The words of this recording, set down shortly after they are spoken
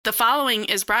The following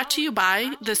is brought to you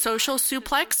by the Social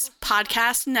Suplex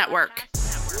Podcast Network.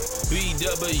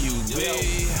 BWB,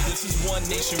 this is One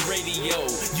Nation Radio.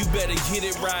 You better get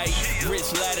it right.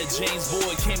 Rich Latta, James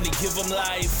Boyd came to give them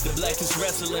life. The Blackest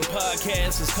Wrestling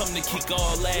Podcast has come to kick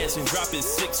all ass and drop it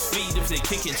 6 feet if they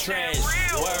kicking trash.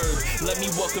 Word, let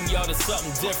me welcome y'all to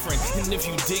something different. And if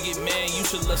you dig it, man, you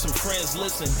should let some friends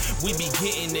listen. We be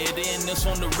getting it in, this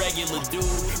on the regular dude.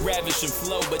 Ravish and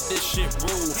flow, but this shit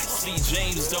rude. See,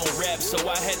 James don't rap, so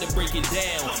I had to break it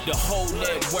down. The whole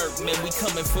network, man, we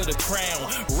coming for the crown.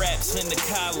 Raps in the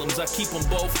columns, I keep them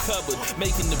both covered.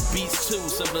 Making the beats too,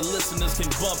 so the listeners can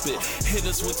bump it. Hit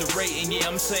us with the rating, yeah,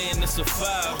 I'm saying it's a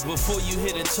 5. Before you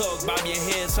hit it, talk, bob your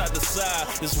head side to side.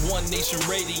 It's One Nation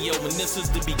Radio, and this is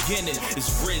the beginning.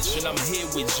 It's Rich, and I'm here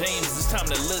with James. It's time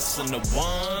to listen to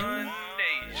One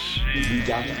Nation. We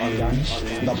got to unleash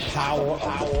the power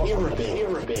of the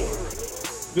pyramid.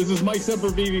 This is Mike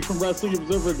Sempervive from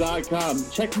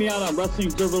WrestlingObserver.com. Check me out on Wrestling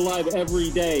Observer Live every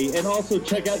day. And also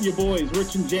check out your boys,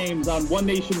 Rich and James, on One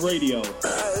Nation Radio. This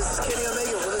is Kenny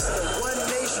Omega. We're listening to One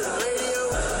Nation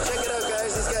Radio. Check it out,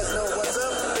 guys. These guys know what's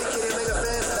up. Big Kenny Omega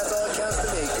fans, that's all that counts to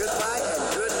me. Goodbye and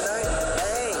good night.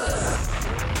 Bang.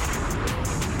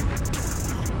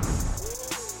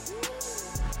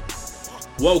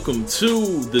 Welcome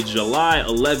to the July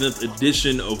 11th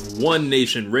edition of One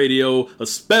Nation Radio, a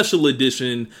special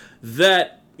edition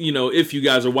that, if you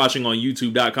guys are watching on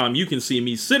YouTube.com, you can see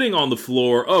me sitting on the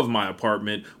floor of my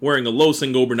apartment wearing a Los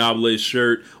Ingobernables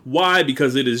shirt. Why?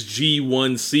 Because it is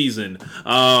G1 season.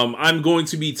 I'm going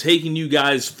to be taking you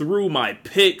guys through my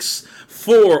picks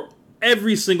for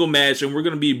every single match, and we're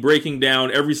going to be breaking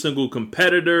down every single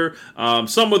competitor.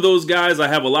 Some of those guys I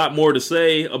have a lot more to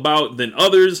say about than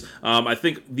others. I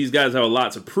think these guys have a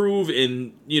lot to prove,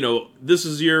 and, this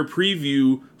is your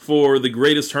preview for the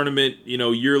greatest tournament,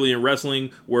 yearly in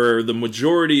wrestling, where the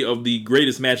majority of the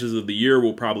greatest matches of the year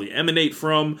will probably emanate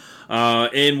from.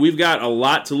 And we've got a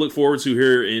lot to look forward to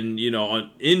here in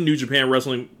New Japan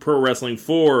Wrestling, Pro Wrestling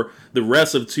for the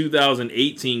rest of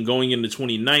 2018 going into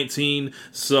 2019.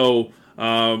 So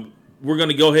we're going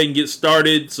to go ahead and get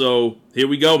started. So here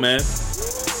we go, man.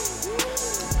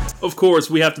 Of course,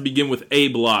 we have to begin with A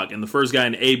Block, and the first guy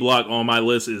in A Block on my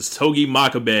list is Togi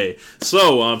Makabe.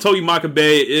 So, Togi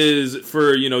Makabe is,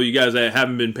 for, you guys that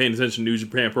haven't been paying attention to New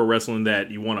Japan Pro Wrestling that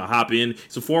you want to hop in,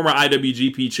 he's a former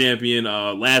IWGP champion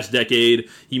last decade.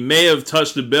 He may have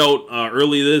touched the belt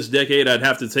early this decade. I'd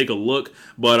have to take a look,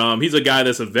 but he's a guy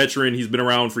that's a veteran. He's been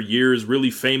around for years,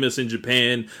 really famous in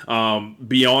Japan,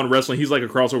 beyond wrestling. He's like a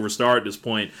crossover star at this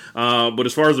point. But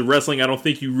as far as the wrestling, I don't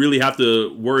think you really have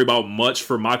to worry about much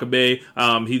for Makabe.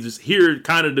 He's here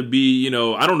kind of to be,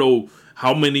 I don't know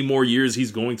how many more years he's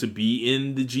going to be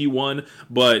in the G1,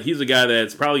 but he's a guy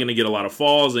that's probably going to get a lot of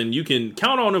falls, and you can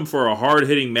count on him for a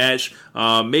hard-hitting match.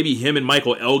 Maybe him and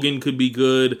Michael Elgin could be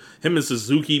good. Him and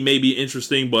Suzuki may be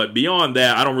interesting, but beyond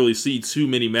that, I don't really see too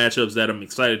many matchups that I'm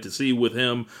excited to see with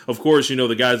him. Of course,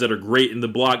 the guys that are great in the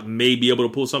block may be able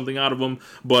to pull something out of him,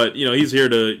 but, he's here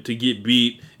to get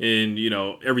beat and,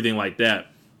 everything like that.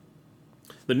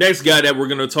 The next guy that we're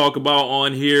going to talk about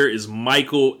on here is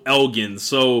Michael Elgin.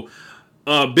 So,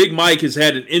 Big Mike has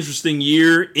had an interesting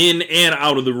year in and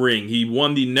out of the ring. He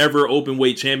won the Never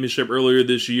Openweight Championship earlier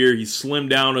this year. He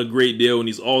slimmed down a great deal, and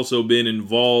he's also been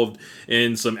involved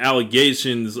in some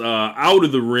allegations out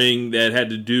of the ring that had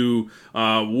to do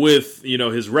with,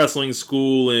 his wrestling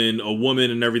school and a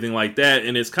woman and everything like that.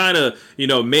 And it's kind of,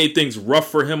 made things rough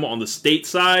for him on the state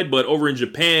side. But over in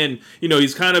Japan,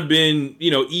 he's kind of been,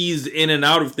 eased in and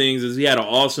out of things, as he had an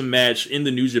awesome match in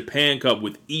the New Japan Cup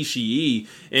with Ishii.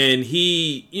 And he,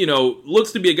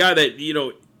 looks to be a guy that,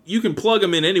 you can plug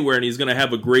him in anywhere and he's going to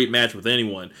have a great match with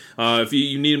anyone. If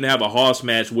you need him to have a hoss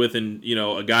match with,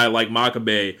 a guy like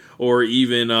Makabe, or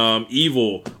even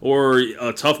Evil, or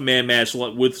a tough man match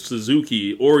with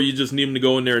Suzuki, or you just need him to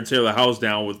go in there and tear the house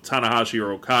down with Tanahashi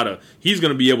or Okada, he's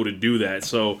going to be able to do that.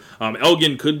 So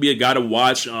Elgin could be a guy to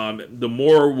watch. The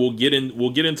more we'll get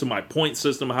into my point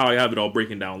system, how I have it all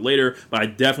breaking down later, but I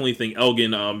definitely think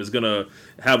Elgin is going to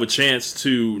have a chance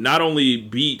to not only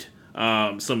beat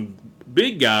some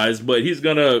big guys, but he's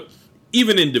gonna,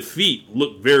 even in defeat,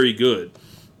 look very good.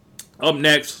 Up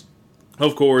next,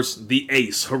 of course, the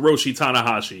ace, Hiroshi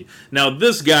Tanahashi. Now,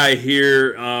 this guy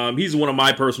here, he's one of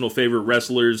my personal favorite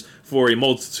wrestlers for a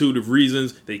multitude of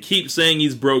reasons. They keep saying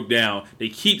he's broke down. They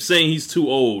keep saying he's too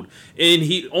old. And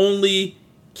he only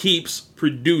keeps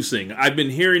producing. I've been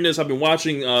hearing this. I've been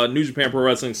watching New Japan Pro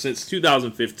Wrestling since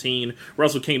 2015,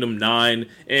 Wrestle Kingdom 9,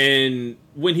 and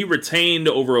when he retained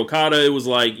over Okada, it was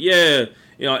like, yeah,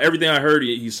 everything I heard,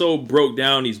 he's so broke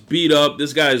down. He's beat up.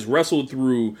 This guy's wrestled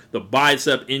through the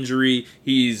bicep injury.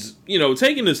 He's,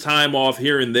 taking his time off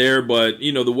here and there, but,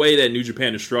 the way that New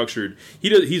Japan is structured,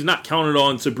 he's not counted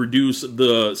on to produce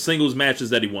the singles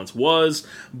matches that he once was,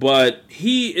 but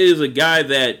he is a guy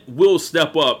that will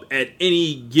step up at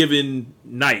any given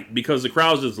night because the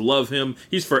crowds just love him.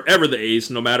 He's forever the ace,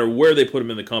 no matter where they put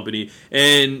him in the company.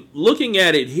 And looking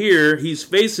at it here, he's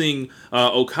facing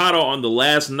Okada on the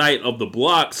last night of the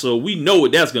block, so we know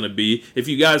what that's going to be. If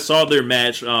you guys saw their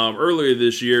match earlier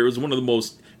this year, it was one of the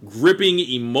most gripping,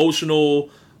 emotional,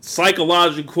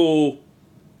 psychological,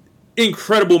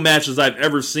 incredible matches I've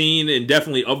ever seen, and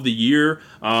definitely of the year.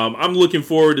 I'm looking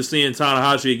forward to seeing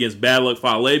Tanahashi against Bad Luck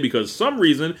Fale because for some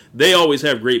reason they always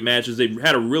have great matches. They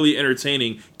had a really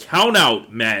entertaining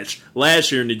count-out match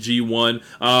last year in the G1.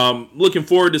 Looking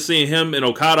forward to seeing him and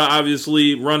Okada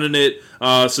obviously running it.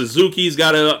 Suzuki's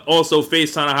got to also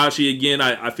face Tanahashi again.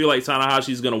 I feel like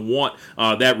Tanahashi's going to want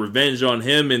that revenge on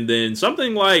him, and then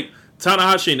something like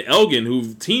Tanahashi and Elgin,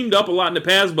 who've teamed up a lot in the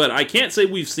past, but I can't say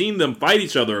we've seen them fight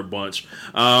each other a bunch.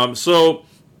 So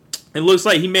it looks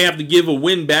like he may have to give a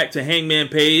win back to Hangman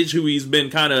Page, who he's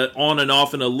been kind of on and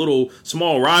off in a little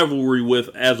small rivalry with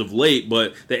as of late.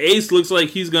 But the Ace looks like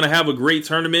he's going to have a great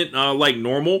tournament like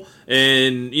normal.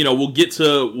 And, we'll get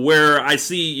to where I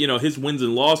see, his wins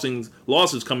and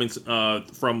losses coming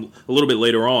from a little bit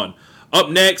later on. Up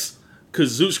next,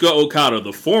 Kazuchika Okada,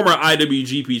 the former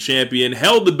IWGP champion,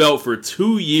 held the belt for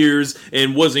 2 years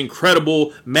and was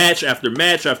incredible match after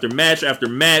match after match after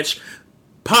match.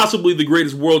 Possibly the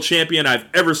greatest world champion I've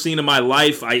ever seen in my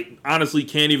life. I honestly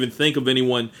can't even think of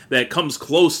anyone that comes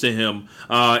close to him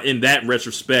in that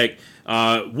retrospect.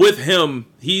 With him,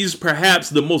 he's perhaps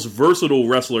the most versatile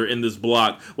wrestler in this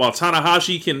block. While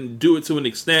Tanahashi can do it to an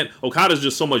extent, Okada's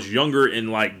just so much younger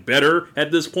and better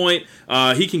at this point.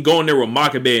 He can go in there with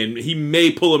Makabe and he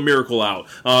may pull a miracle out.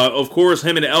 Of course,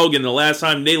 him and Elgin, the last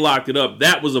time they locked it up,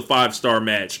 that was a 5-star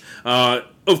match.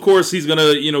 Of course, he's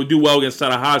gonna, do well against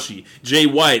Tanahashi. Jay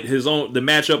White, the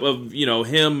matchup of,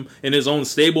 him and his own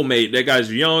stablemate. That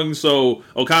guy's young, so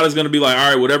Okada's gonna be like,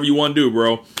 all right, whatever you want to do,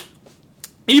 bro.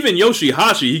 Even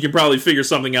Yoshihashi, he can probably figure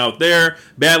something out there.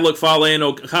 Bad Luck Fale and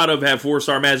Okada have had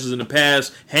 4-star matches in the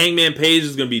past. Hangman Page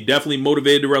is going to be definitely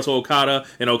motivated to wrestle Okada,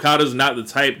 and Okada's not the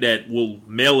type that will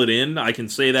mail it in. I can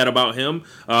say that about him.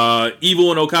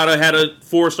 Evil and Okada had a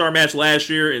 4-star match last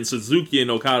year, and Suzuki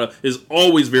and Okada is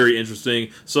always very interesting.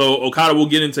 So Okada will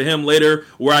get into him later,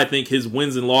 where I think his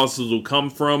wins and losses will come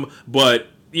from, but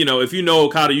if you know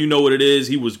Okada, you know what it is.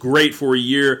 He was great for a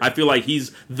year. I feel like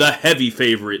he's the heavy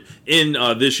favorite in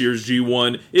this year's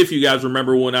G1. If you guys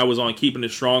remember when I was on Keeping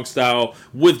It Strong Style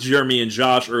with Jeremy and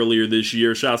Josh earlier this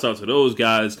year, shouts out to those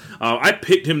guys. I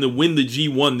picked him to win the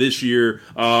G1 this year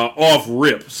off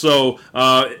rip. So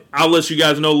I'll let you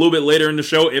guys know a little bit later in the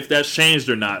show if that's changed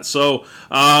or not. So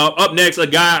up next, a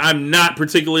guy I'm not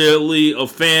particularly a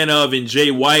fan of in Jay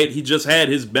White. He just had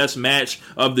his best match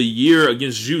of the year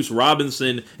against Juice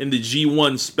Robinson in the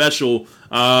G1 special,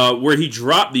 where he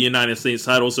dropped the United States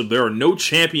title, so there are no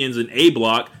champions in A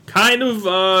block. Kind of,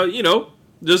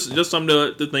 just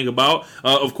something to think about.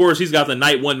 Of course, he's got the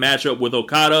night 1 matchup with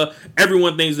Okada.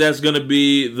 Everyone thinks that's going to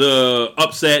be the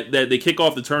upset that they kick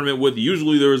off the tournament with.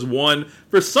 Usually there's one.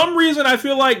 For some reason, I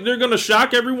feel like they're going to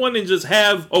shock everyone and just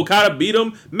have Okada beat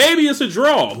him. Maybe it's a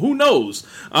draw. Who knows?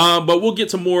 But we'll get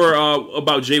to more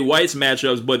about Jay White's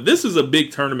matchups. But this is a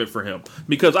big tournament for him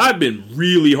because I've been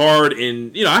really hard,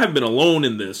 and I haven't been alone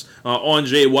in this on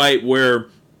Jay White, where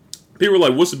people are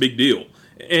like, what's the big deal?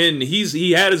 And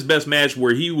he had his best match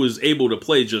where he was able to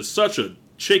play just such a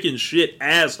chicken shit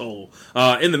asshole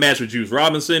in the match with Juice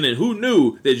Robinson, and who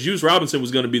knew that Juice Robinson was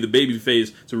going to be the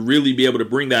babyface to really be able to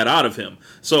bring that out of him.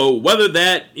 So whether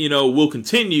that will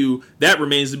continue, that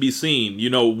remains to be seen.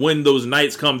 When those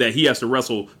nights come that he has to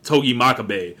wrestle Togi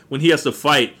Makabe, when he has to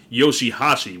fight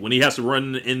Yoshihashi, when he has to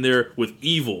run in there with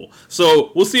Evil.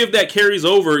 So we'll see if that carries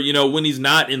over, when he's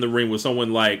not in the ring with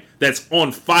someone like that's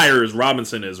on fire as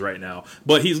Robinson is right now.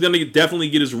 But he's going to definitely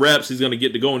get his reps. He's going to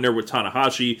get to go in there with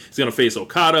Tanahashi. He's going to face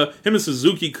Okada. Him and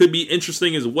Suzuki could be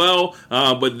interesting as well.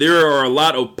 But there are a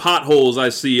lot of potholes I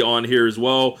see on here as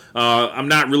well. I'm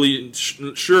not really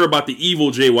sure about the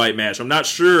Evil Jay White match. I'm not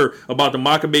sure about the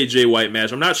Makabe Jay White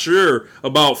match. I'm not sure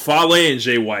about Fale and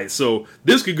Jay White. So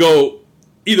this could go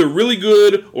either really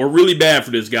good or really bad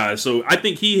for this guy. So I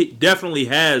think he definitely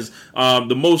has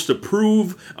the most to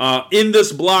prove in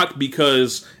this block,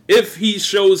 because if he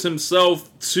shows himself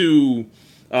to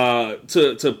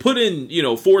to put in,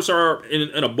 4-star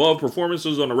and above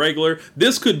performances on a regular,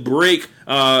 this could break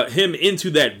him into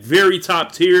that very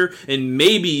top tier, and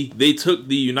maybe they took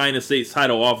the United States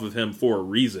title off of him for a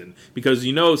reason. Because,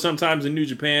 sometimes in New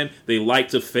Japan, they like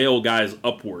to fail guys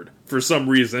upward for some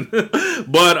reason.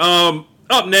 But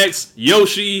up next,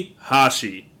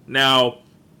 Yoshi-Hashi. Now,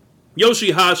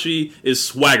 Yoshi-Hashi is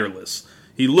swaggerless.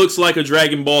 He looks like a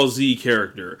Dragon Ball Z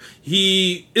character.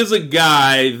 He is a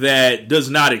guy that does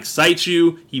not excite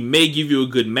you. He may give you a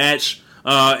good match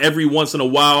every once in a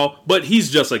while, but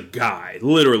he's just a guy,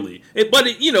 literally. But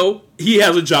he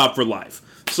has a job for life.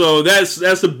 So that's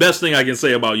the best thing I can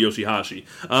say about Yoshi-Hashi.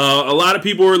 A lot of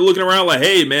people are looking around like,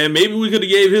 hey, man, maybe we could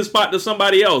have gave his spot to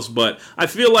somebody else. But I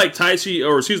feel like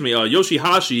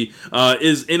Yoshi-Hashi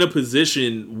is in a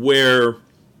position where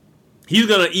he's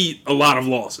going to eat a lot of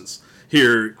losses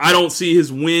here. I don't see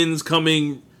his wins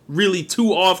coming really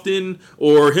too often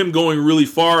or him going really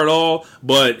far at all.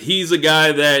 But he's a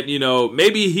guy that,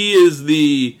 maybe he is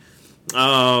the...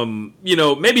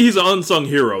 maybe he's an unsung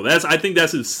hero. I think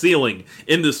that's his ceiling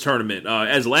in this tournament.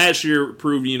 As last year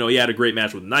proved, he had a great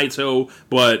match with Naito,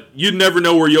 but you never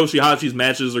know where Yoshi-Hashi's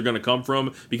matches are going to come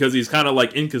from because he's kind of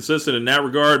like inconsistent in that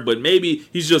regard, but maybe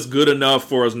he's just good enough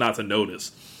for us not to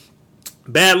notice.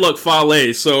 Bad Luck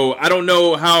Fale. So I don't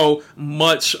know how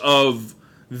much of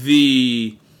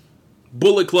the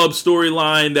Bullet Club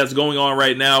storyline that's going on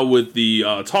right now with the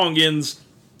Tongans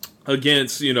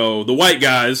against, the white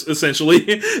guys,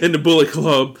 essentially, in the Bullet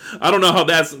Club. I don't know how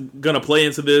that's going to play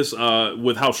into this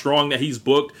with how strong that he's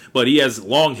booked, but he has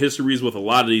long histories with a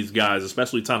lot of these guys,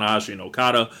 especially Tanahashi and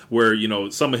Okada, where,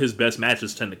 some of his best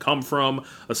matches tend to come from.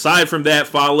 Aside from that,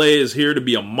 Fale is here to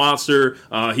be a monster.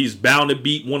 He's bound to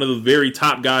beat one of the very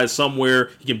top guys somewhere.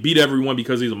 He can beat everyone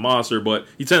because he's a monster, but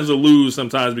he tends to lose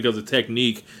sometimes because of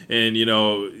technique, and,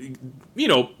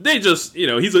 they just,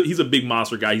 he's a big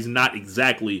monster guy. He's not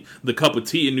exactly the cup of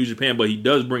tea in New Japan, but he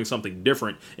does bring something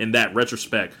different in that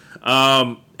retrospect.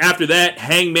 After that,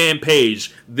 Hangman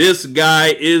Page. This guy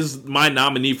is my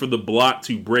nominee for the block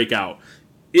to break out.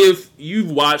 If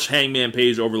you've watched Hangman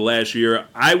Page over the last year,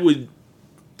 I would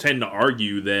tend to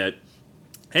argue that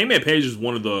Hangman Page is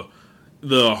one of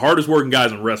the hardest working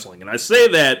guys in wrestling. And I say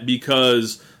that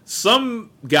because some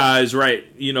guys, right,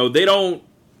 they don't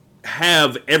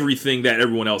have everything that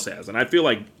everyone else has. And I feel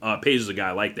like Page is a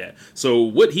guy like that. So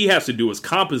what he has to do is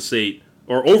compensate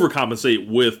or overcompensate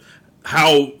with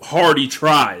how hard he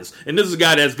tries. And this is a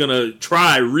guy that's going to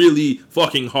try really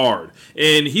fucking hard.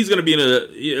 And he's going to be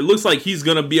it looks like he's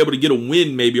going to be able to get a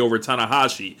win maybe over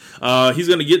Tanahashi. He's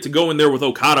going to get to go in there with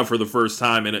Okada for the first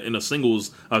time in a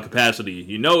singles capacity.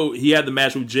 He had the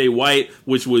match with Jay White,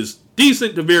 which was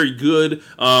decent to very good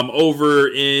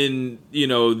over in,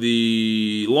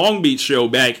 the Long Beach show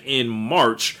back in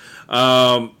March.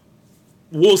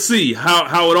 We'll see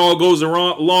how it all goes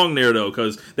along there, though,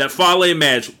 because that Fale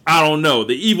match, I don't know.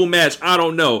 The Evil match, I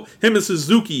don't know. Him and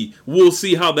Suzuki, we'll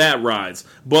see how that rides.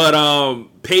 But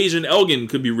Page and Elgin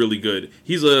could be really good.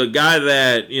 He's a guy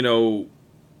that,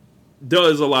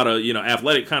 does a lot of,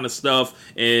 athletic kind of stuff.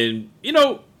 And,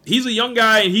 he's a young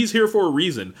guy, and he's here for a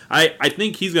reason. I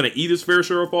think he's going to eat his fair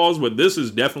share of falls, but this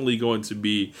is definitely going to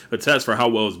be a test for how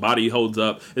well his body holds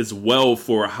up, as well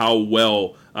for how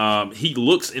well he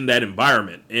looks in that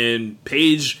environment. And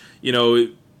Page,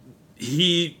 he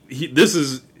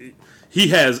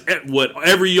has what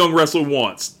every young wrestler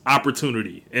wants,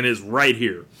 opportunity, and is right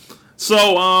here.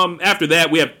 So after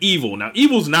that, we have Evil. Now,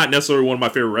 Evil's not necessarily one of my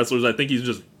favorite wrestlers. I think he's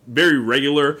just very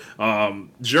regular.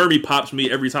 Jeremy pops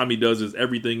me every time he does his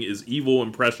Everything is Evil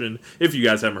impression. If you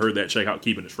guys haven't heard that, check out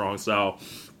Keeping It Strong Style.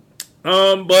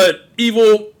 But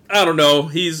Evil, I don't know.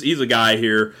 He's a guy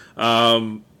here.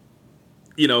 Tag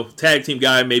team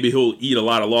guy. Maybe he'll eat a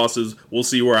lot of losses. We'll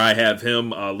see where I have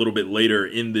him a little bit later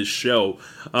in this show.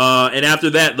 And after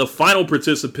that, the final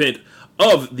participant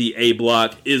of the A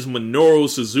block is Minoru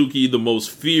Suzuki, the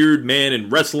most feared man in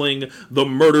wrestling, the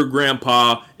Murder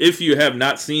Grandpa. If you have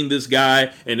not seen this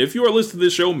guy, and if you are listening to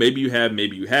this show, maybe you have,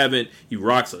 maybe you haven't, he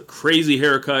rocks a crazy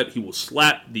haircut. He will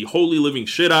slap the holy living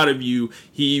shit out of you.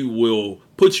 He will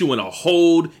put you in a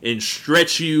hold and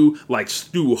stretch you like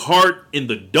Stu Hart in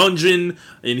the dungeon,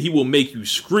 and he will make you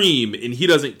scream, and he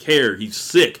doesn't care. He's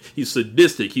sick. He's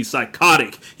sadistic. He's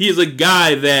psychotic. He is a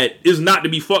guy that is not to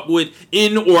be fucked with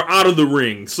in or out of the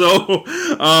ring. So,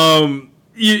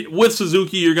 with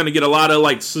Suzuki, you're going to get a lot of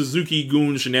like Suzuki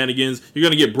goon shenanigans. You're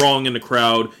going to get brawling in the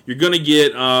crowd. You're going to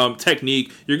get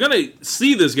technique. You're going to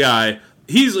see this guy.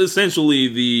 He's essentially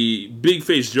the big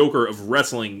face Joker of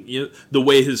wrestling, the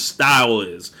way his style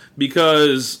is.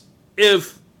 Because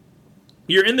if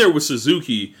you're in there with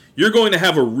Suzuki, you're going to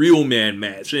have a real man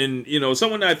match. And,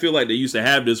 someone I feel like they used to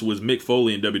have this was Mick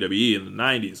Foley in WWE in the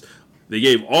 90s. They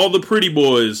gave all the pretty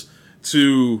boys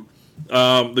to,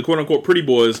 the quote-unquote pretty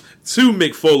boys, to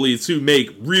Mick Foley to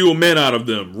make real men out of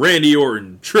them. Randy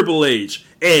Orton, Triple H,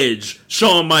 Edge,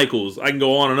 Shawn Michaels. I can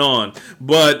go on and on.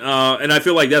 But, and I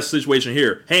feel like that's the situation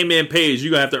here. Hangman Page,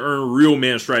 you're going to have to earn real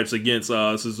man stripes against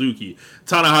Suzuki.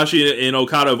 Tanahashi and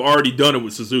Okada have already done it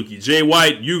with Suzuki. Jay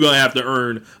White, you're going to have to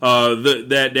earn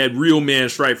that real man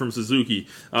stripe from Suzuki.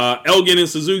 Elgin and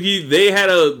Suzuki, they had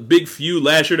a big feud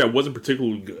last year that wasn't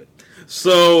particularly good.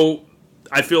 So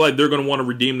I feel like they're going to want to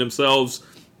redeem themselves.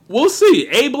 We'll see.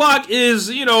 A Block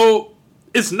is,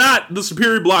 it's not the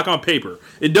superior block on paper.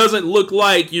 It doesn't look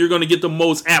like you're going to get the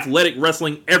most athletic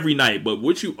wrestling every night. But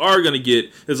what you are going to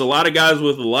get is a lot of guys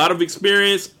with a lot of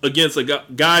experience against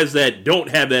guys that don't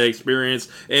have that experience.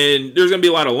 And there's going to be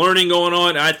a lot of learning going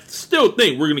on. I still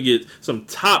think we're going to get some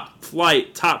top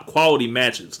flight, top quality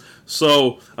matches.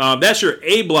 So that's your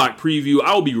A Block preview.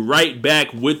 I'll be right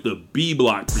back with the B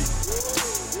Block preview.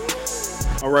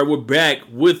 All right, we're back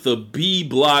with the B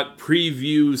Block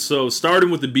preview. So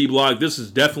starting with the B Block, this is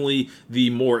definitely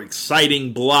the more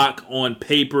exciting block on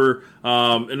paper.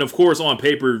 And of course, on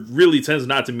paper, really tends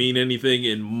not to mean anything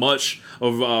in much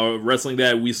of wrestling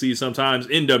that we see sometimes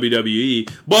in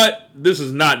WWE. But this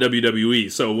is not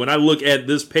WWE. So when I look at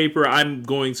this paper, I'm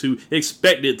going to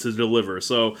expect it to deliver.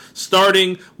 So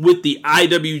starting with the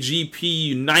IWGP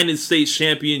United States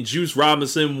Champion, Juice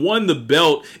Robinson, won the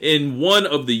belt in one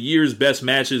of the year's best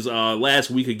matches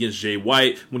last week against Jay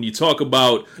White. When you talk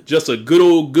about just a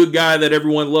good guy that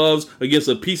everyone loves against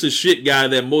a piece of shit guy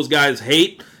that most guys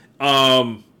hate,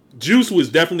 Juice was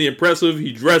definitely impressive.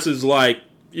 He dresses like,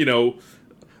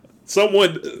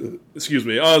 someone,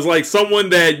 it's like someone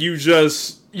that you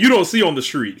don't see on the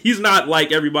street. He's not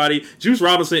like everybody. Juice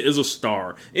Robinson is a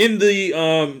star. In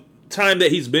the time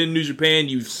that he's been in New Japan,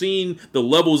 you've seen the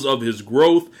levels of his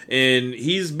growth, and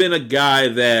he's been a guy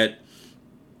that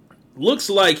looks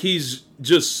like he's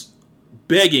just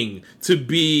begging to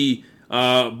be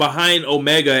behind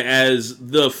Omega as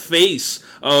the face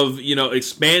of,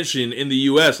 expansion in the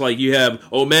U.S. Like, you have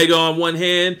Omega on one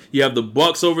hand, you have the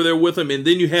Bucks over there with him, and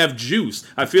then you have Juice.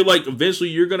 I feel like eventually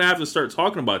you're going to have to start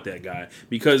talking about that guy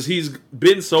because he's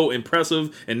been so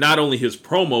impressive, and not only his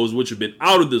promos, which have been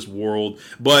out of this world,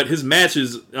 but his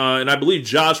matches, and I believe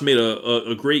Josh made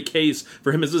a great case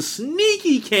for him as a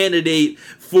sneaky candidate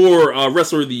for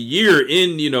Wrestler of the Year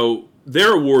in,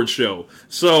 their award show.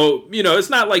 So, it's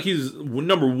not like he's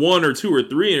number 1 or 2 or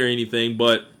 3 or anything,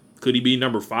 but could he be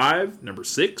number 5, number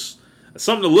 6?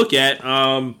 Something to look at.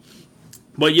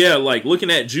 But yeah, like looking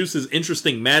at Juice's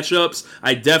interesting matchups,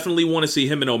 I definitely want to see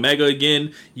him and Omega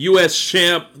again. U.S.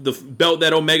 champ, the belt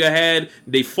that Omega had,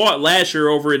 they fought last year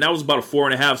over it, and that was about a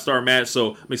 4.5-star match,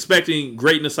 so I'm expecting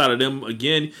greatness out of them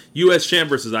again. U.S. champ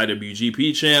versus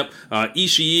IWGP champ.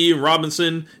 Ishii and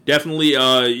Robinson, definitely,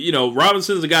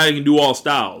 Robinson's a guy who can do all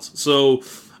styles. So,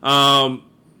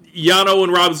 Yano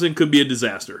and Robinson could be a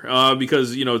disaster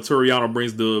because, Toru Yano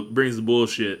brings the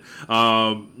bullshit.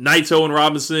 Naito and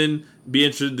Robinson, be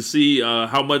interested to see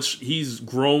how much he's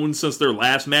grown since their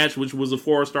last match, which was a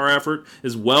 4-star effort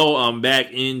as well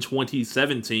back in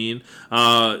 2017.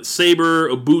 Sabre,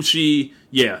 Ibushi,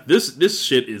 yeah, this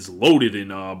shit is loaded in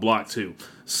Block 2.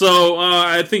 So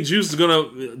I think Juice is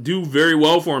going to do very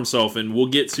well for himself, and we'll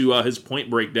get to his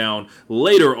point breakdown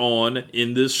later on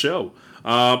in this show.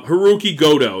 Hiroki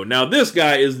Goto. Now, this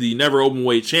guy is the never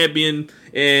openweight champion,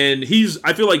 and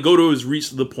I feel like Goto has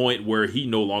reached the point where he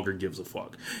no longer gives a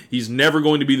fuck. He's never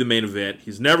going to be the main event.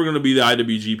 He's never going to be the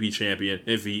IWGP champion.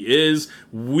 If he is,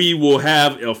 we will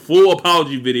have a full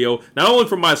apology video, not only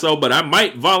for myself, but I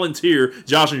might volunteer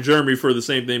Josh and Jeremy for the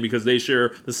same thing because they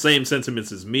share the same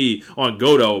sentiments as me on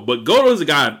Goto. But Goto is a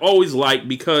guy I've always liked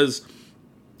because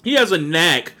he has a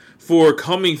knack for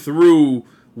coming through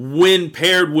when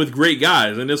paired with great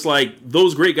guys. And it's like,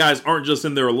 those great guys aren't just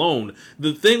in there alone.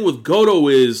 The thing with Goto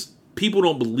is people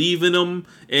don't believe in him,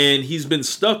 and he's been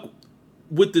stuck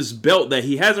with this belt that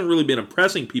he hasn't really been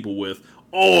impressing people with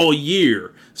all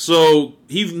year. So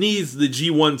he needs the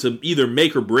G1 to either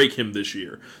make or break him this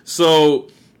year. So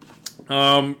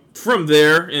from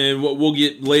there, and what we'll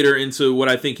get later into what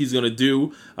I think he's going to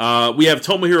do, we have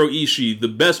Tomohiro Ishii, the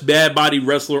best bad body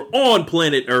wrestler on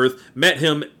planet Earth. Met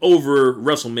him over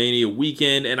WrestleMania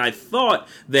weekend, and I thought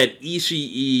that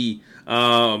Ishii,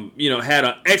 had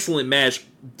an excellent match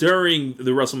during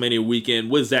the WrestleMania weekend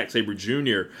with Zack Sabre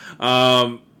Jr.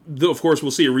 Of course,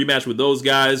 we'll see a rematch with those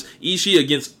guys. Ishii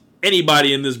against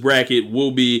anybody in this bracket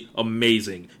will be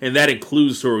amazing. And that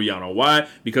includes Toru Yano. Why?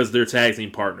 Because they're tag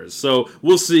team partners. So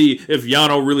we'll see if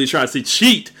Yano really tries to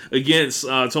cheat against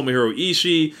Tomohiro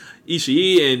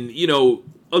Ishii. And, you know,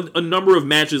 a number of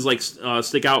matches like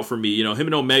stick out for me. You know, him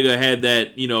and Omega had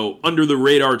that, you know, under the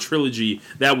radar trilogy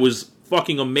that was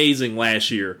fucking amazing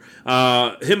last year.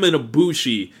 Him and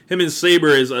Ibushi, him and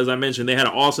Sabre, as I mentioned, they had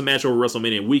an awesome match over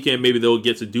WrestleMania weekend. Maybe they'll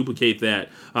get to duplicate that.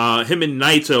 Him and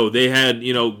Naito, they had,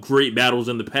 you know, great battles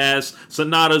in the past.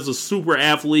 Sonata's a super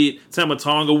athlete. Tama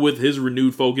Tonga with his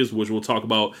renewed focus, which we'll talk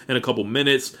about in a couple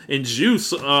minutes. And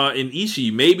Juice and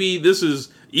Ishii, maybe this is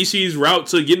Ishii's route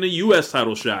to getting a U.S.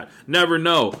 title shot. Never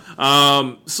know.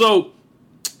 So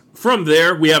from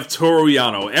there, we have Toru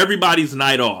Yano. Everybody's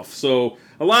night off. So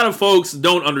a lot of folks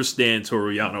don't understand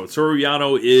Toru Yano. Toru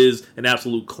Yano is an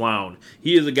absolute clown.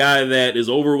 He is a guy that is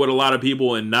over with a lot of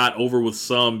people and not over with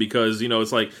some because, you know,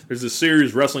 it's like there's a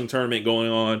serious wrestling tournament going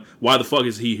on. Why the fuck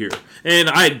is he here? And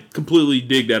I completely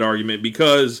dig that argument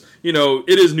because, you know,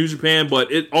 it is New Japan,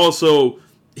 but it also,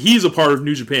 he's a part of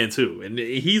New Japan too. And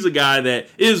he's a guy that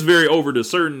is very over to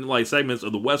certain like segments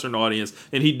of the Western audience.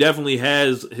 And he definitely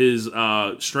has his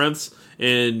strengths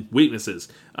and weaknesses.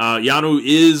 Yano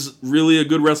is really a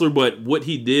good wrestler, but what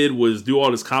he did was do all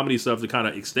this comedy stuff to kind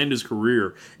of extend his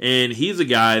career. And he's a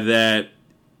guy that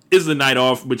is the night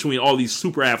off between all these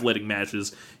super athletic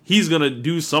matches. He's going to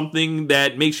do something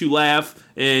that makes you laugh,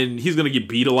 and he's going to get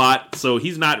beat a lot. So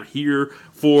he's not here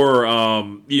for,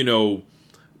 you know,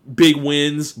 big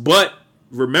wins, but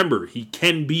remember, he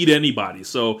can beat anybody.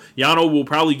 So Yano will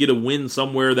probably get a win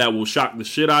somewhere that will shock the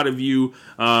shit out of you.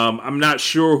 I'm not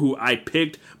sure who I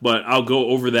picked, but I'll go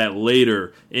over that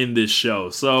later in this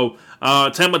show. So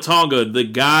Tama Tonga, the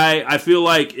guy, I feel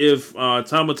like if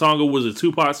Tama Tonga was a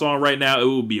Tupac song right now, it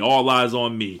would be All Eyes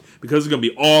on Me, because it's going to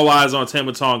be all eyes on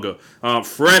Tama Tonga.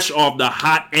 Fresh off the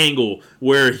hot angle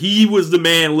where he was the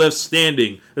man left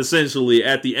standing, essentially,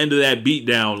 at the end of that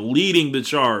beatdown, leading the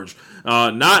charge.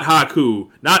 Not Haku,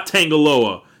 not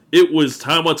Tangaloa. It was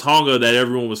Tama Tonga that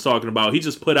everyone was talking about. He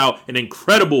just put out an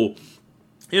incredible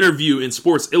interview in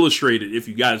Sports Illustrated. If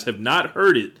you guys have not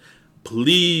heard it,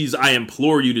 please, I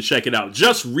implore you to check it out.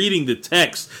 Just reading the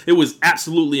text, it was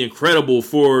absolutely incredible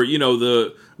for, you know,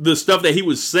 the stuff that he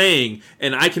was saying,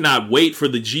 and I cannot wait for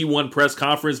the G1 press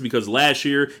conference because last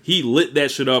year he lit that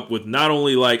shit up with not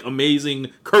only like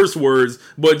amazing curse words,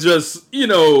 but just, you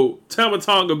know, Tama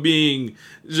Tonga being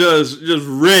just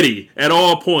ready at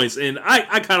all points. And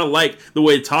I kind of like the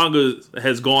way Tonga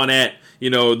has gone at, you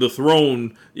know, the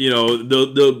throne, you know,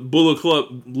 the Bullet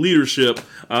Club leadership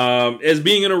as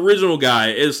being an original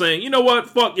guy, as saying, you know what,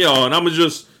 fuck y'all, and I'm gonna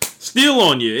just steal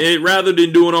on you, rather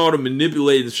than doing all the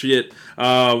manipulating shit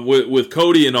with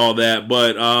Cody and all that.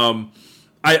 But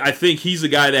I think he's a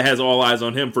guy that has all eyes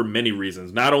on him for many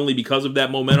reasons. Not only because of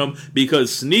that momentum,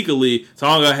 because sneakily,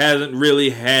 Tonga hasn't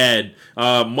really had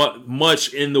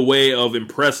much in the way of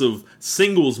impressive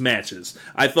singles matches.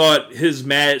 I thought his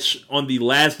match on the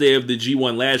last day of the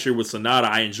G1 last year with Sonata,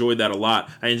 I enjoyed that a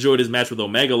lot. I enjoyed his match with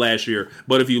Omega last year.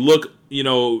 But if you look, you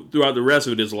know, throughout the rest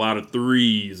of it, there's a lot of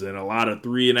threes and a lot of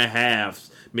 3.5s,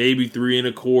 maybe 3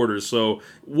 1/4. So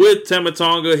with Tama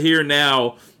Tonga here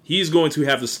now, he's going to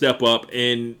have to step up,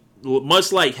 and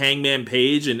much like Hangman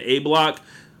Page and A-Block,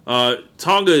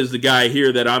 Tonga is the guy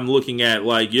here that I'm looking at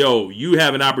like, yo, you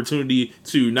have an opportunity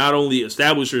to not only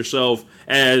establish yourself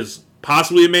as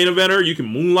possibly a main eventer, you can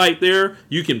moonlight there,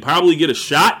 you can probably get a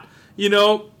shot, you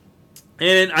know,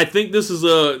 and I think this is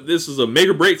a make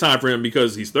or break time for him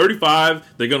because he's 35,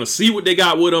 they're going to see what they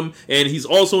got with him, and he's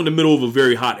also in the middle of a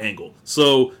very hot angle.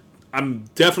 So I'm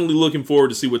definitely looking forward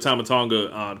to see what Tama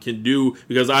Tonga can do,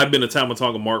 because I've been a Tama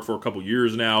Tonga mark for a couple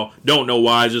years now. Don't know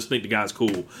why, I just think the guy's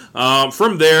cool.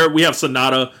 From there, we have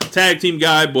Sonata, tag team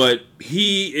guy, but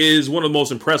he is one of the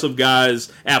most impressive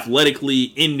guys athletically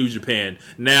in New Japan.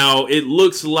 Now, it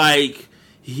looks like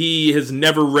he has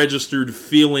never registered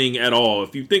feeling at all.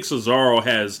 If you think Cesaro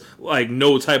has like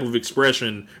no type of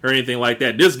expression or anything like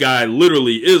that, this guy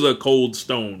literally is a cold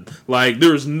stone. Like,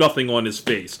 there's nothing on his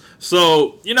face.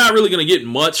 So you're not really going to get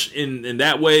much in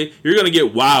that way. You're going to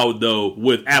get wowed, though,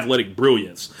 with athletic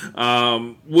brilliance,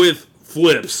 with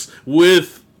flips,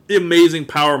 with amazing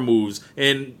power moves,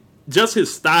 and just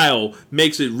his style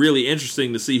makes it really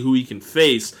interesting to see who he can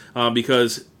face,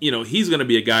 because, you know, he's going to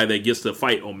be a guy that gets to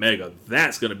fight Omega.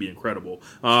 That's going to be incredible.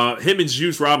 Him and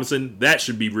Juice Robinson, that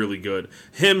should be really good.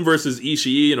 Him versus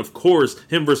Ishii, and of course,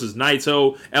 him versus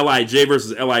Naito. LIJ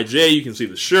versus LIJ. You can see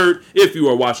the shirt if you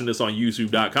are watching this on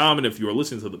YouTube.com, and if you are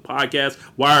listening to the podcast,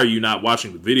 why are you not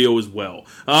watching the video as well?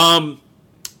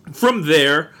 From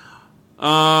there,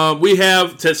 We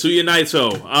have Tetsuya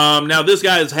Naito. Now, this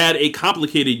guy has had a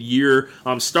complicated year,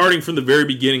 starting from the very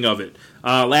beginning of it.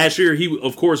 Last year, he,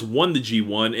 of course, won the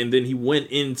G1, and then he went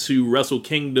into Wrestle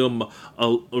Kingdom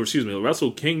 12?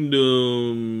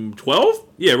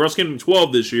 Yeah, Wrestle Kingdom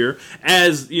 12 this year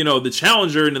as, the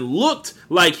challenger, and it looked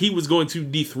like he was going to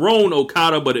dethrone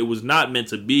Okada, but it was not meant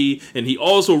to be. And he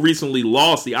also recently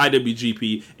lost the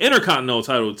IWGP Intercontinental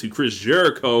title to Chris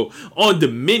Jericho on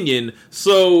Dominion,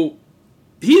 so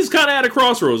he's kind of at a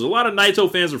crossroads. A lot of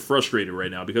Naito fans are frustrated right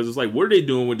now because it's like, what are they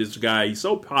doing with this guy? He's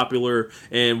so popular,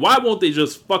 and why won't they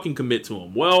just fucking commit to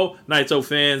him? Well, Naito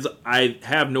fans, I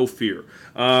have no fear.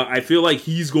 I feel like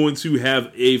he's going to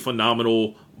have a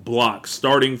phenomenal block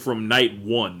starting from night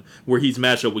 1, where he's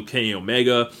matched up with Kenny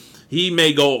Omega. He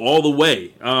may go all the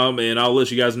way, and I'll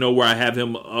let you guys know where I have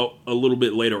him a little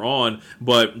bit later on,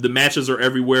 but the matches are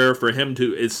everywhere for him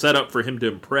to, it's set up for him to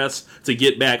impress, to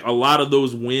get back a lot of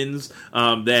those wins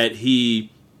that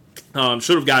he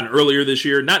should have gotten earlier this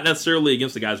year, not necessarily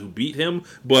against the guys who beat him,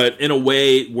 but in a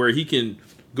way where he can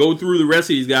go through the rest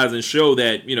of these guys and show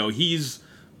that, he's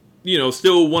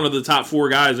still one of the top 4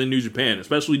 guys in New Japan,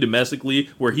 especially domestically,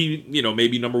 where he, may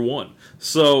be number 1.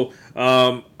 So,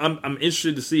 I'm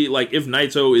interested to see, if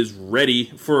Naito is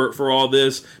ready for all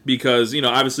this, because,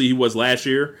 obviously he was last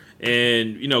year,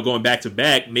 and, going back to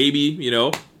back, maybe,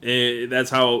 and that's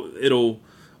how it'll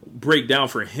break down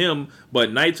for him.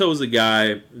 But Naito's a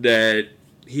guy that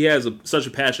he has such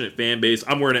a passionate fan base.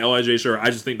 I'm wearing an LIJ shirt. I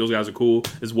just think those guys are cool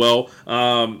as well.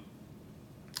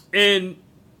 And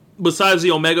besides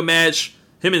the Omega match,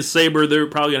 him and Sabre, they're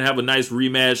probably going to have a nice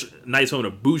rematch. Naito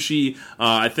and Ibushi.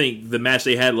 I think the match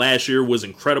they had last year was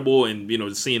incredible,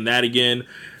 and, seeing that again.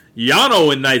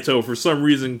 Yano and Naito, for some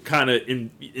reason, kind of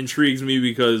intrigues me,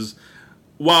 because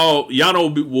while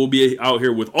Yano will be out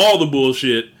here with all the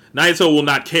bullshit, Naito will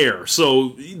not care.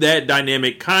 So that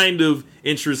dynamic kind of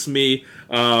interests me.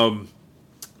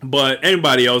 But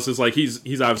anybody else is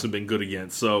he's obviously been good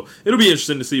against. So it'll be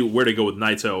interesting to see where they go with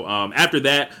Naito. After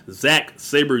that, Zack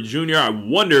Sabre Jr. I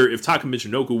wonder if Taka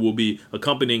Michinoku will be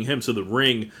accompanying him to the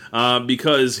ring,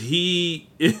 because he,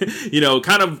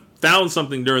 kind of found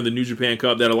something during the New Japan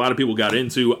Cup that a lot of people got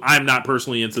into. I'm not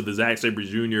personally into the Zack Sabre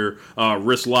Jr.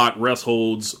 Wrist lock, rest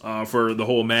holds for the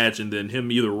whole match, and then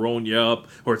him either rolling you up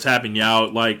or tapping you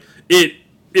out.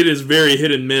 It is very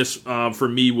hit and miss for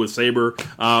me with Sabre,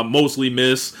 mostly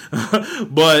miss.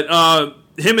 But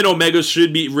him and Omega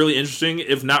should be really interesting,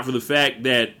 if not for the fact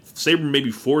that Sabre may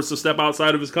be forced to step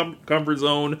outside of his comfort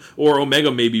zone, or Omega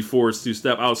may be forced to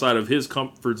step outside of his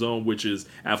comfort zone, which is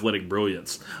athletic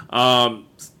brilliance.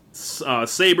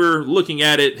 Sabre, looking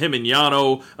at it, him and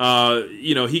Yano,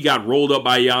 he got rolled up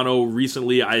by Yano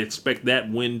recently. I expect that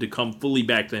win to come fully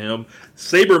back to him.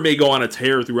 Sabre may go on a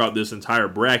tear throughout this entire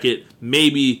bracket,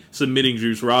 maybe submitting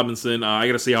Juice Robinson. I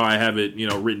gotta see how I have it,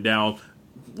 written down.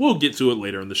 We'll get to it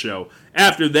later in the show.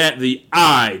 After that, the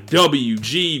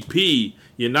IWGP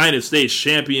United States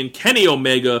Champion Kenny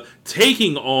Omega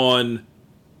taking on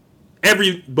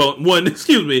everyone in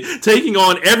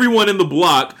the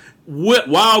block,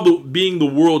 while being the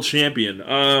world champion.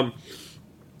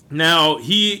 Now,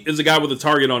 he is a guy with a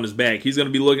target on his back. He's going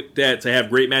to be looked at to have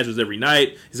great matches every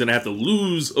night. He's going to have to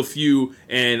lose a few,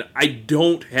 and I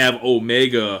don't have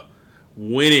Omega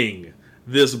winning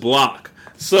this block.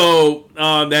 So,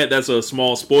 that's a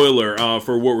small spoiler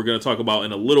for what we're going to talk about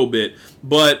in a little bit.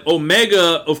 But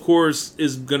Omega, of course,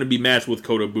 is going to be matched with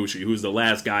Kota Ibushi, who's the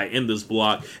last guy in this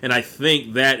block, and I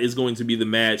think that is going to be the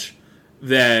match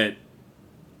that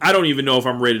I don't even know if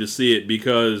I'm ready to see it,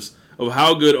 because of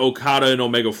how good Okada and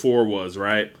Omega 4 was,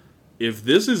 right? If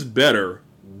this is better,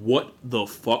 what the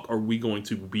fuck are we going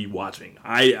to be watching?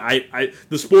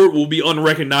 The sport will be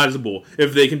unrecognizable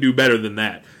if they can do better than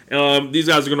that. These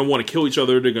guys are going to want to kill each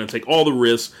other. They're going to take all the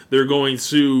risks. They're going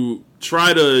to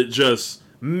try to just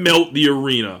melt the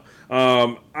arena.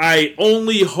 I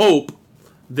only hope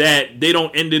that they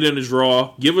don't end it in a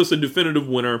draw. Give us a definitive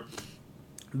winner.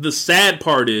 The sad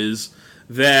part is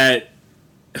that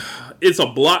it's a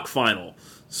block final,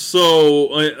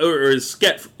 so or it's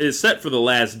set for the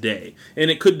last day, and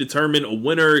it could determine a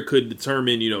winner. It could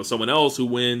determine someone else who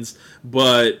wins,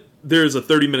 but there's a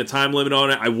 30-minute time limit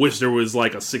on it. I wish there was a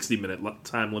 60-minute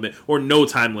time limit or no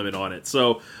time limit on it.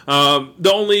 So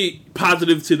the only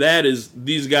positive to that is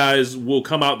these guys will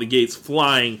come out the gates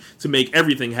flying to make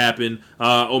everything happen.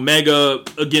 Omega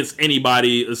against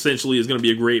anybody essentially is going to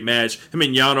be a great match. Him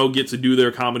and Yano get to do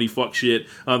their comedy fuck shit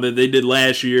that they did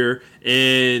last year,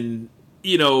 and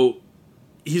he's going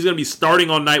to be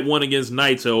starting on night 1 against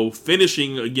Naito,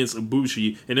 finishing against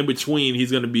Ibushi, and in between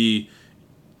he's going to be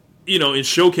in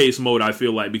showcase mode, I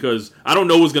feel like, because I don't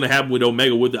know what's going to happen with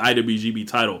Omega with the IWGP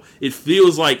title. It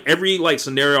feels like every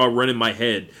scenario I run in my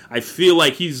head, I feel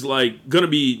like he's going to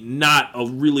be not a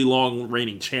really long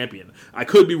reigning champion. I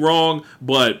could be wrong,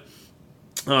 but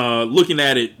looking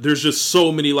at it, there's just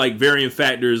so many variant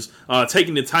factors.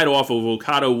 Taking the title off of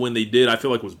Okada when they did, I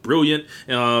feel like was brilliant.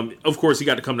 Of course, he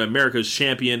got to come to America as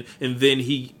champion, and then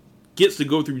he gets to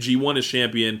go through G1 as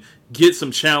champion, get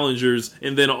some challengers,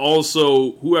 and then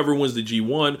also whoever wins the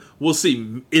G1, we'll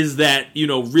see. Is that,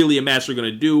 really a match they're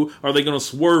going to do? Are they going to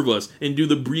swerve us and do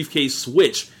the briefcase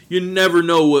switch? You never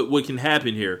know what can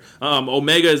happen here.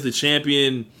 Omega is the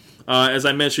champion. As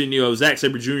I mentioned, Zack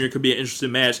Sabre Jr. could be an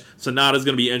interesting match. Sonata's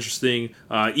going to be interesting.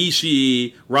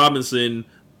 Ishii, Robinson.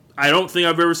 I don't think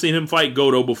I've ever seen him fight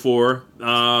Goto before.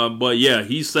 But yeah,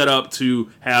 he's set up to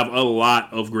have a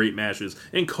lot of great matches.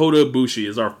 And Kota Ibushi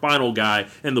is our final guy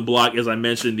in the block, as I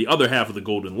mentioned, the other half of the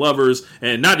Golden Lovers.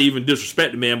 And not to even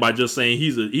disrespect the man by just saying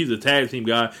he's a tag team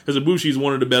guy, because Ibushi is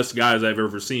one of the best guys I've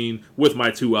ever seen with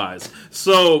my two eyes.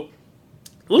 So,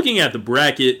 looking at the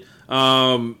bracket,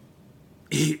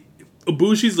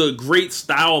 Ibushi's a great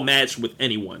style match with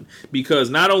anyone, because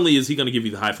not only is he going to give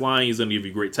you the high flying, he's going to give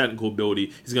you great technical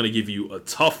ability, he's going to give you a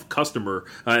tough customer,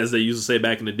 as they used to say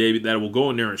back in the day, that will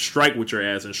go in there and strike with your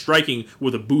ass, and striking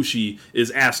with Ibushi is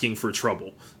asking for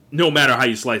trouble. No matter how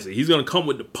you slice it. He's going to come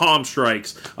with the palm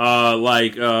strikes,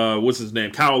 what's his name,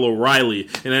 Kyle O'Reilly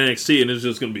in NXT, and it's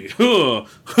just going to be,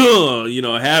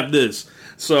 have this.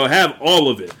 So have all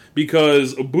of it,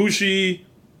 because Ibushi,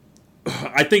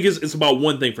 I think it's about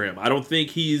one thing for him. I don't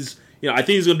think I think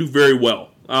he's going to do very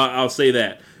well. I'll say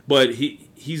that. But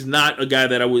he's not a guy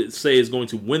that I would say is going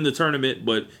to win the tournament,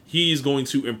 but he's going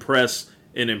to impress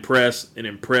and impress and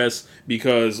impress,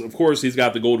 because, of course, he's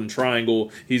got the Golden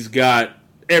Triangle. He's got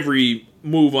every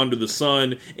move under the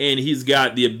sun, and he's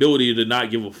got the ability to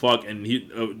not give a fuck. And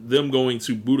them going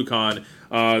to Budokan,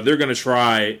 they're going to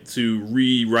try to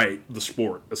rewrite the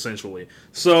sport, essentially.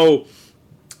 So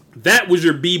that was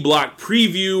your B block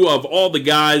preview of all the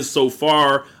guys so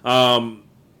far.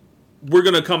 We're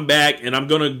going to come back, and I'm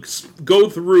going to go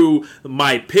through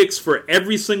my picks for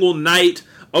every single night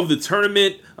of the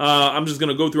tournament. I'm just going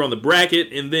to go through on the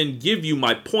bracket and then give you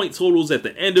my point totals at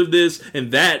the end of this,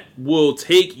 and that will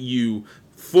take you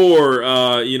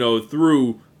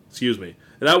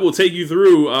that will take you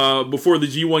through before the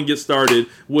G1 gets started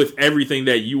with everything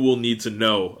that you will need to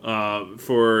know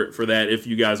for that, if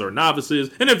you guys are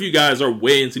novices, and if you guys are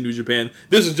way into New Japan.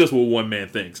 This is just what one man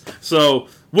thinks. So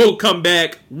we'll come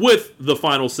back with the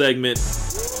final segment.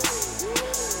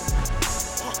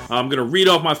 I'm going to read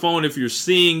off my phone. If you're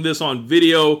seeing this on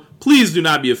video, please do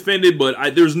not be offended,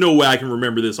 but there's no way I can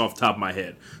remember this off the top of my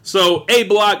head. So, A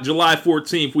block, July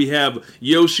 14th, we have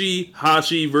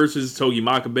Yoshi-Hashi versus Togi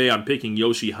Makabe. I'm picking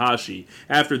Yoshi-Hashi.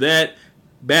 After that,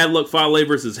 Bad Luck Fale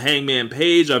versus Hangman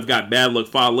Page. I've got Bad Luck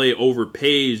Fale over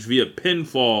Page via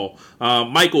pinfall.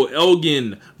 Michael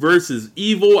Elgin versus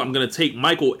Evil. I'm going to take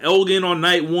Michael Elgin on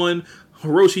night one.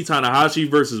 Hiroshi Tanahashi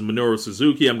versus Minoru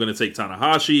Suzuki. I'm going to take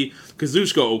Tanahashi.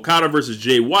 Kazuchika Okada versus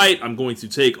Jay White. I'm going to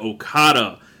take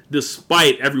Okada,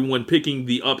 despite everyone picking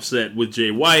the upset with Jay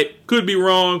White. Could be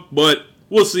wrong, but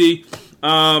we'll see.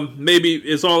 Maybe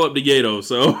it's all up to Gato.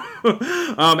 So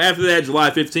after that,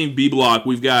 July 15th, B block,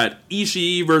 we've got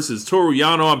Ishii versus Toru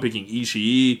Yano. I'm picking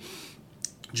Ishii.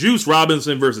 Juice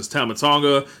Robinson versus Tama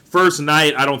Tonga. First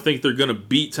night, I don't think they're going to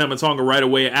beat Tama Tonga right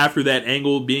away after that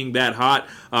angle being that hot.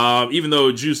 Even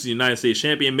though Juice is the United States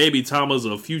champion, maybe Tama's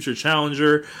a future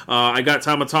challenger. I got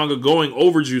Tama Tonga going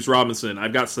over Juice Robinson.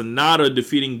 I've got Sonata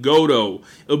defeating Goto.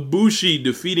 Ibushi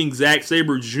defeating Zack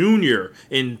Sabre Jr.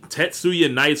 And Tetsuya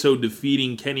Naito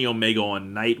defeating Kenny Omega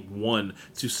on night one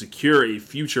to secure a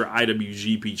future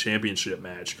IWGP championship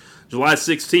match. July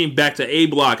 16th, back to A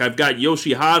block. I've got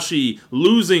Yoshi-Hashi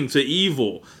losing to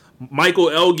Evil. Michael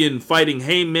Elgin fighting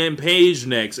Hangman Page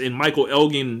next, and Michael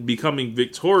Elgin becoming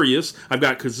victorious. I've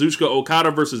got Kazuchika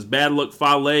Okada versus Bad Luck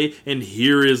Fale, and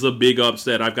here is a big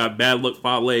upset. I've got Bad Luck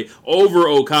Fale over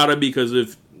Okada, because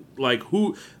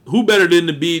who better than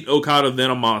to beat Okada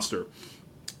than a monster?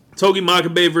 Togi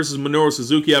Makabe versus Minoru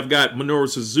Suzuki. I've got Minoru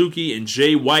Suzuki and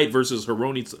Jay White versus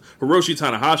Hiroshi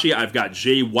Tanahashi. I've got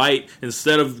Jay White.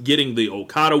 Instead of getting the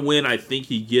Okada win, I think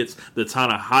he gets the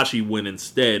Tanahashi win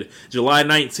instead. July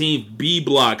 19th, B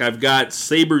block. I've got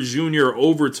Sabre Jr.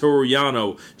 over Toru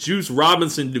Yano. Juice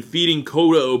Robinson defeating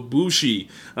Kota Ibushi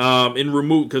in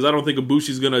remove, because I don't think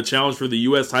Ibushi's going to challenge for the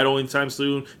U.S. title anytime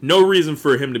soon. No reason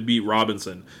for him to beat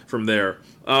Robinson from there.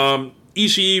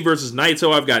 Ishii versus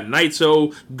Naito. I've got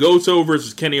Naito. Goto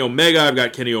versus Kenny Omega. I've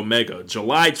got Kenny Omega.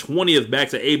 July 20th, back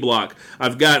to A block.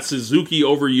 I've got Suzuki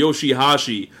over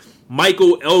Yoshi-Hashi.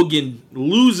 Michael Elgin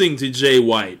losing to Jay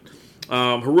White.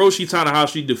 Hiroshi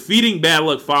Tanahashi defeating Bad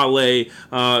Luck Fale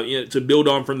to build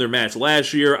on from their match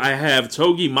last year. I have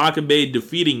Togi Makabe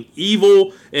defeating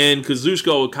Evil and Kazuchika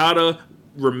Okada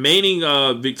remaining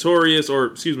becoming victorious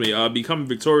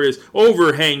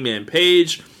over Hangman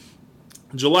Page.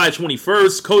 July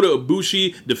 21st, Kota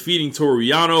Ibushi defeating Toru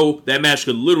Yano. That match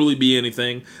could literally be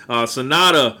anything.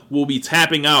 Sonata will be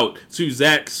tapping out to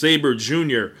Zack Sabre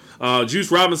Jr.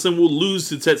 Juice Robinson will lose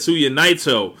to Tetsuya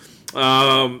Naito.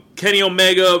 Kenny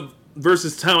Omega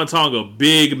versus Tama Tonga,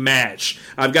 big match.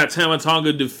 I've got Tama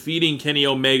Tonga defeating Kenny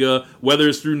Omega. Whether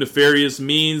it's through nefarious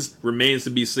means remains to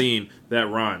be seen. That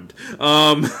rhymed.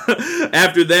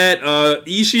 After that,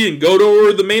 Ishii and Goto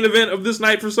are the main event of this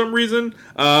night for some reason.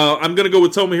 I'm going to go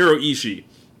with Tomohiro Ishii.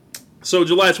 So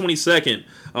July 22nd,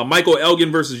 Michael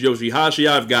Elgin versus Yoshihashi.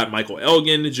 I've got Michael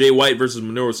Elgin. Jay White versus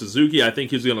Minoru Suzuki. I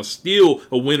think he's going to steal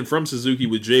a win from Suzuki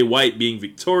with Jay White being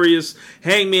victorious.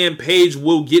 Hangman Page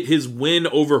will get his win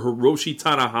over Hiroshi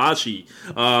Tanahashi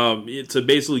to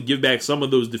basically give back some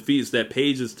of those defeats that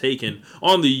Page has taken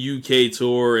on the UK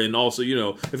tour. And also,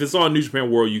 if it's on New Japan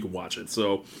World, you can watch it.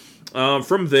 So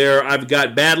from there, I've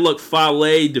got Bad Luck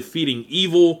Fale defeating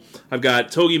Evil. I've got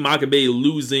Togi Makabe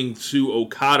losing to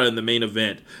Okada in the main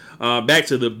event. Back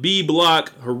to the B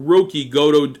block, Hiroki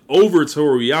Goto over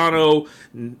Toru Yano.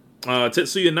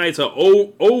 Tetsuya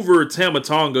Naito over Tama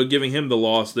Tonga, giving him the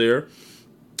loss there.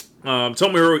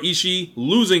 Tomohiro Ishii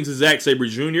losing to Zack Sabre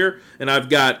Jr. And I've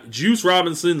got Juice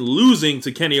Robinson losing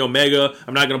to Kenny Omega.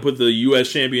 I'm not going to put the U.S.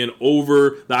 champion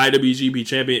over the IWGP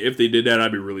champion. If they did that,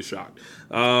 I'd be really shocked.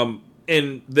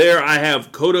 And there I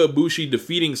have Kota Ibushi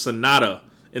defeating Sonata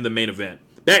in the main event.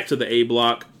 Back to the A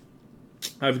block.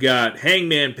 I've got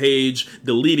Hangman Page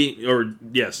delete. I've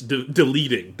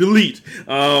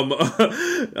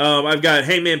got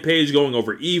Hangman Page going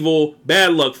over Evil.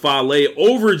 Bad Luck Fale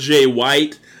over Jay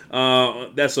White.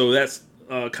 That's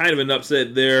kind of an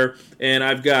upset there. And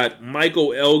I've got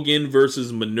Michael Elgin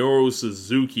versus Minoru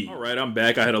Suzuki. All right, I'm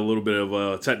back. I had a little bit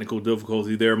of technical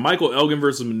difficulty there. Michael Elgin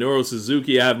versus Minoru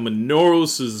Suzuki. I have Minoru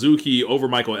Suzuki over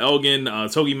Michael Elgin.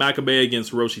 Togi Makabe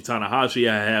against Hiroshi Tanahashi.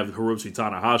 I have Hiroshi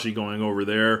Tanahashi going over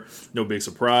there. No big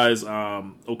surprise.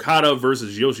 Okada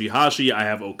versus Yoshihashi. I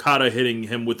have Okada hitting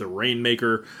him with the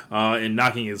Rainmaker and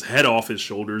knocking his head off his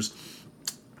shoulders.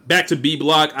 Back to B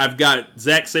block, I've got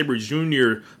Zack Sabre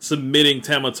Jr. submitting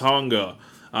Tama Tonga.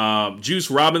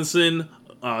 Juice Robinson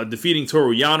defeating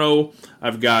Toru Yano.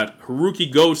 I've got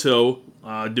Hiroki Goto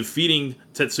defeating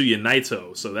Tetsuya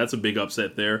Naito. So that's a big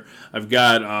upset there. I've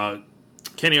got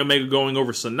Kenny Omega going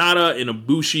over Sonata and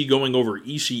Ibushi going over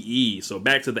Ishii. So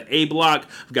back to the A block,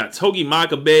 I've got Togi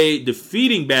Makabe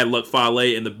defeating Bad Luck Fale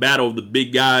in the Battle of the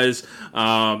Big Guys.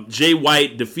 Jay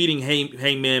White defeating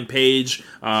Hangman Page,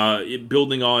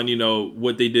 building on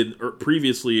what they did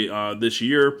previously this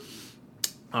year.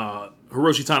 Hiroshi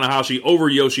Tanahashi over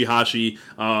Yoshihashi,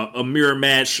 a mirror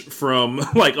match from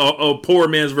like a poor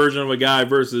man's version of a guy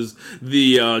versus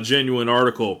the genuine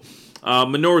article.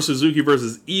 Minoru Suzuki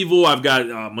versus Evil. I've got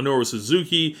Minoru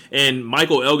Suzuki and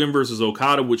Michael Elgin versus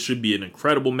Okada, which should be an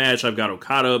incredible match. I've got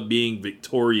Okada being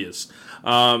victorious.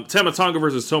 Tama Tonga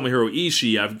versus Tomohiro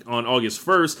Ishii. On August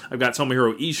 1st, I've got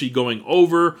Tomohiro Ishii going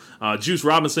over. Juice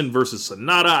Robinson versus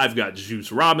Sonata. I've got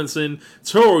Juice Robinson.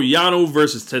 Toru Yano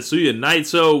versus Tetsuya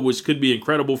Naito, which could be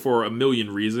incredible for a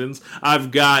million reasons. I've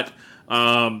got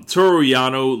Toru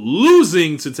Yano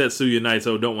losing to Tetsuya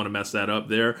Naito. Don't want to mess that up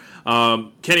there.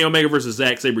 Kenny Omega versus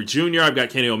Zack Sabre Jr. I've got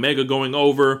Kenny Omega going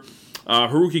over.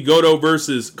 Hiroki Goto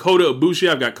versus Kota Ibushi.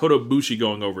 I've got Kota Ibushi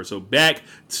going over. So back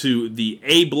to the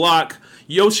A block.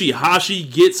 Yoshihashi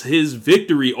gets his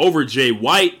victory over Jay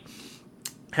White.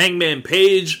 Hangman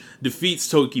Page defeats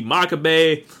Togi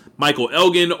Makabe. Michael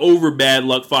Elgin over Bad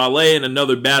Luck Fale in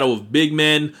another battle of big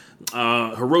men.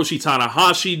 Hiroshi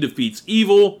Tanahashi defeats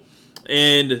Evil.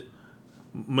 And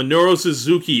Minoru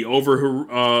Suzuki over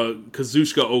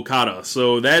Kazuchika Okada.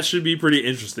 So that should be pretty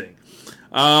interesting.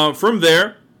 From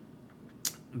there,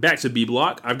 back to B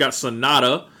block. I've got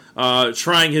Sonata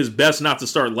trying his best not to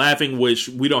start laughing, which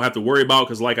we don't have to worry about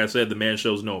because, like I said, the man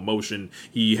shows no emotion.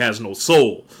 He has no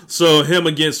soul. So him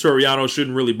against Toru Yano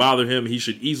shouldn't really bother him. He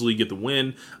should easily get the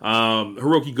win.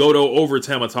 Hiroki Goto over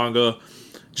Tama Tonga.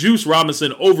 Juice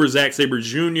Robinson over Zack Sabre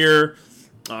Jr.,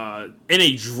 in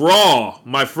a draw,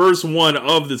 my first one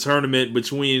of the tournament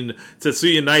between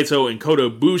Tetsuya Naito and Kota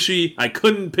Ibushi. I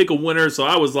couldn't pick a winner, so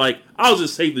I was like, I'll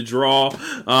just take the draw.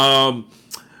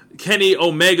 Kenny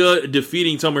Omega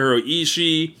defeating Tomohiro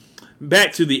Ishii.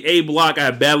 Back to the A block, I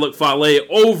have Bad Luck Fale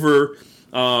over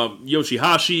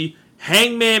Yoshihashi.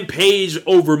 Hangman Page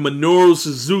over Minoru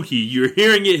Suzuki. You're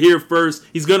hearing it here first.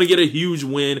 He's going to get a huge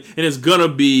win, and it's going to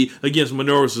be against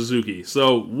Minoru Suzuki.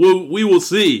 So we will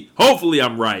see. Hopefully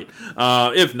I'm right.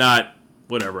 If not,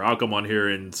 whatever. I'll come on here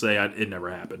and say it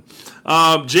never happened.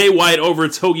 Jay White over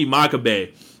Togi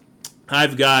Makabe.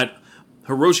 I've got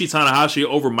Hiroshi Tanahashi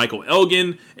over Michael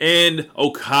Elgin, and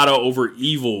Okada over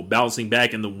Evil, bouncing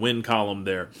back in the win column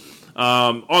there.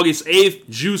 August 8th,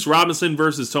 Juice Robinson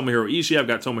versus Tomohiro Ishii. I've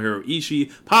got Tomohiro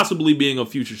Ishii possibly being a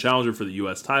future challenger for the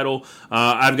U.S. title.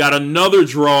 I've got another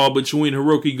draw between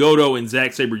Hiroki Goto and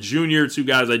Zack Sabre Jr., two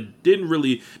guys I didn't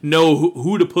really know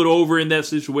who to put over in that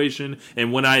situation,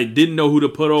 and when I didn't know who to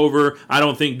put over, I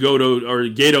don't think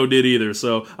Gato did either,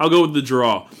 so I'll go with the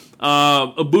draw.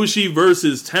 Ibushi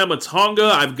versus Tama Tonga.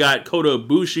 I've got Kota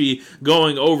Ibushi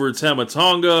going over Tama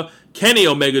Tonga. Kenny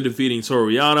Omega defeating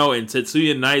Toru Yano, and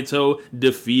Tetsuya Naito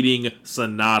defeating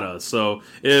Sonata. So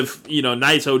if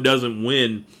Naito doesn't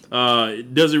win,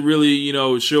 it doesn't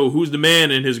really show who's the man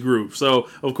in his group. So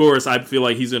of course I feel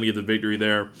like he's going to get the victory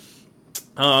there.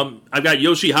 I've got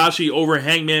Yoshihashi over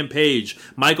Hangman Page,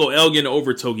 Michael Elgin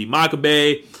over Togi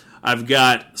Makabe. I've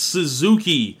got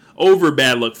Suzuki over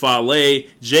Bad Luck Fale,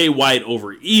 Jay White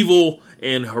over Evil,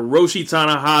 and Hiroshi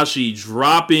Tanahashi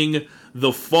dropping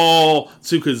the fall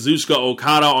to Kazuchika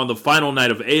Okada on the final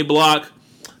night of A Block.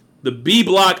 The B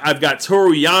Block, I've got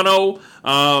Toru Yano,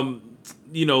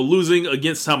 losing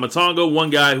against Tama Tonga, one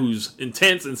guy who's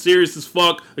intense and serious as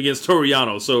fuck against Toru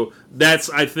Yano. So that's,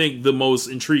 I think, the most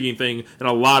intriguing thing in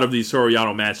a lot of these Toru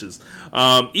Yano matches.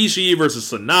 Ishii versus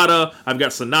Sonata. I've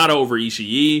got Sonata over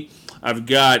Ishii. I've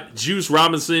got Juice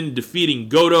Robinson defeating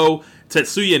Goto,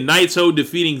 Tetsuya Naito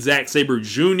defeating Zack Sabre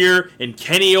Jr., and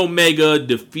Kenny Omega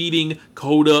defeating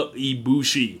Kota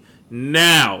Ibushi.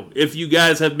 Now, if you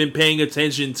guys have been paying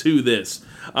attention to this,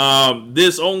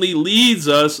 this only leads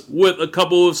us with a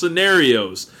couple of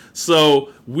scenarios.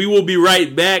 So we will be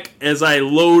right back as I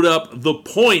load up the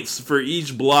points for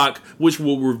each block, which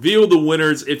will reveal the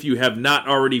winners if you have not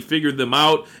already figured them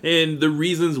out, and the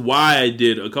reasons why I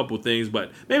did a couple things,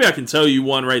 but maybe I can tell you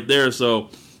one right there. So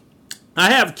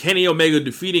I have Kenny Omega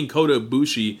defeating Kota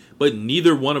Ibushi, but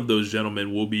neither one of those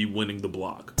gentlemen will be winning the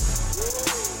block.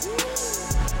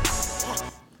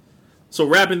 So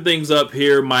wrapping things up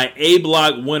here, my A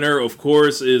block winner, of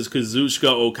course, is Kazuchika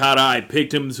Okada. I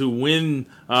picked him to win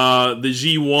the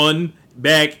G1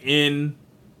 back in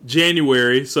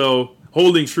January, so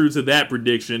holding true to that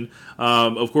prediction.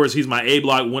 Of course, he's my A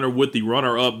block winner with the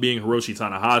runner-up being Hiroshi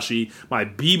Tanahashi. My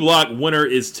B block winner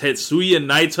is Tetsuya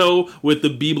Naito with the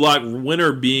B block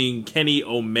winner being Kenny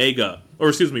Omega.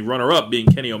 Runner-up being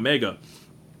Kenny Omega.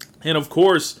 And of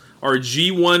course, our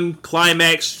G1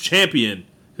 Climax champion,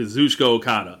 Kazuchika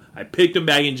Okada. I picked him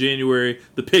back in January.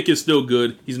 The pick is still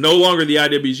good. He's no longer the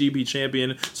IWGP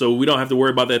champion, so we don't have to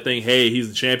worry about that thing. Hey, he's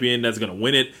the champion that's going to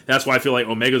win it. That's why I feel like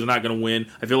Omega's not going to win.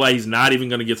 I feel like he's not even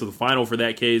going to get to the final for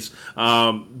that case.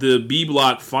 The B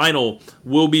block final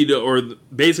will be,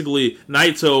 basically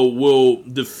Naito will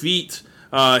defeat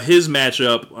his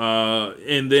matchup,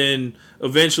 and then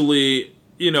eventually,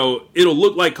 it'll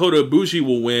look like Kota Ibushi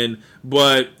will win,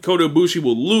 but Kota Ibushi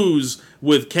will lose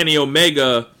with Kenny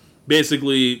Omega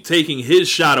basically taking his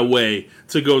shot away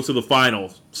to go to the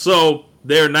final. So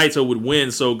there Naito would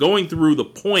win. So going through the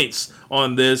points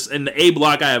on this, in the A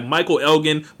block I have Michael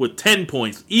Elgin with 10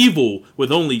 points, Evil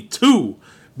with only 2,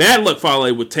 Bad Luck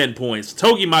Fale with 10 points,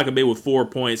 Togi Makabe with 4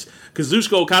 points,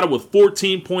 Kazuchika Okada with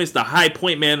 14 points, the high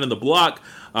point man in the block,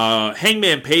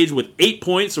 Hangman Page with 8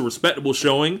 points, a respectable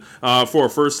showing for a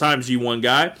first-time G1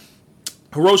 guy.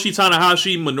 Hiroshi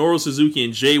Tanahashi, Minoru Suzuki,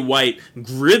 and Jay White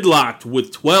gridlocked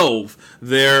with 12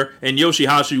 there, and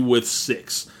Yoshihashi with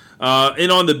 6.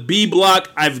 And on the B block,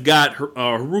 I've got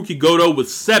Hiroki Goto with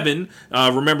 7.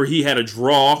 Remember, he had a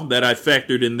draw that I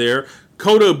factored in there.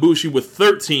 Kota Ibushi with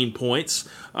 13 points.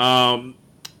 Tomohiro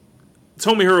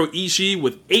Ishii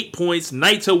with 8 points.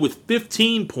 Naito with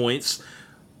 15 points.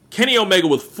 Kenny Omega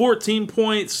with 14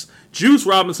 points. Juice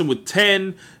Robinson with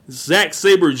 10. Zack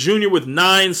Sabre Jr. with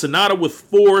 9. Sonata with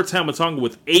 4. Tama Tonga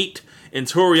with 8. And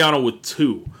Toru Yano with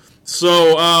 2.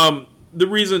 So, the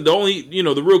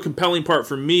real compelling part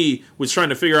for me was trying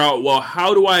to figure out, well,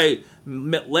 how do I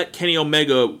let Kenny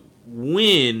Omega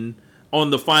win on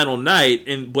the final night,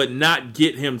 but not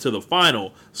get him to the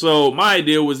final? So my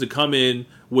idea was to come in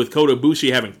with Kota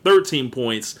Ibushi having 13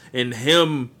 points and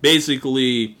him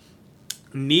basically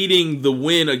needing the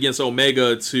win against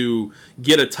Omega to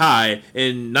get a tie,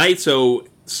 and Naito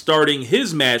starting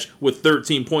his match with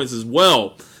 13 points as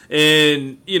well.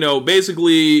 And,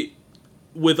 basically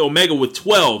with Omega with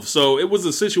 12. So it was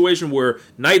a situation where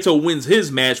Naito wins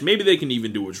his match. Maybe they can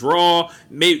even do a draw,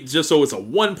 maybe just so it's a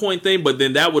 1-point thing, but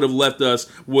then that would have left us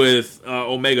with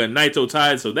Omega and Naito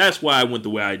tied. So that's why I went the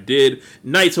way I did.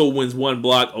 Naito wins one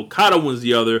block, Okada wins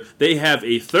the other. They have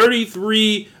a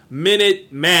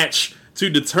 33-minute match to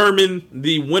determine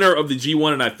the winner of the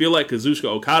G1, and I feel like Kazuchika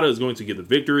Okada is going to get the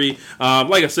victory.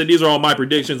 Like I said, these are all my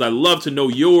predictions. I'd love to know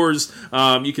yours.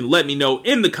 You can let me know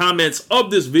in the comments of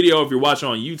this video if you're watching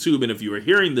on YouTube, and if you are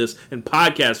hearing this in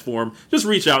podcast form, just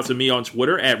reach out to me on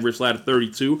Twitter at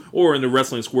RichLadder32 or in the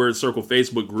Wrestling Squared Circle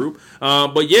Facebook group.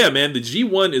 But yeah, man, the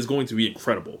G1 is going to be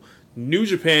incredible. New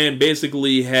Japan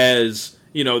basically has...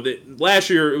 last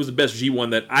year it was the best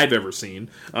G1 that I've ever seen.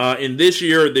 And this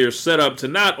year they're set up to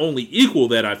not only equal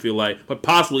that, I feel like, but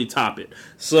possibly top it.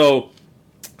 So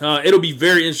it'll be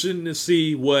very interesting to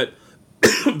see what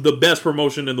the best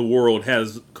promotion in the world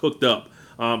has cooked up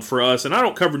for us. And I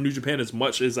don't cover New Japan as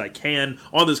much as I can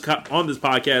on this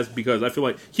podcast because I feel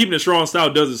like Keeping It Strong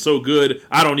Style does it so good.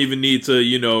 I don't even need to,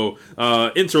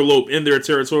 interlope in their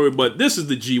territory. But this is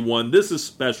the G1. This is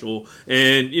special.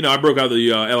 And, I broke out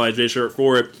the LIJ shirt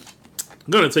for it.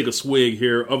 I'm going to take a swig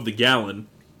here of the gallon.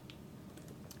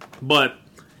 But,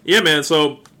 yeah, man,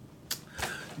 so...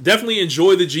 definitely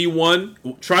enjoy the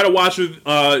G1. Try to watch it.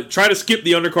 Try to skip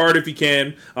the undercard if you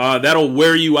can. That'll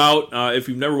wear you out if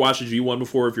you've never watched a G1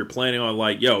 before. If you're planning on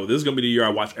this is going to be the year I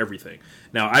watch everything.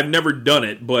 Now, I've never done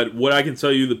it, but what I can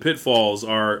tell you, the pitfalls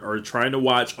are trying to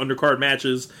watch undercard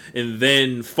matches and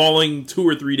then falling 2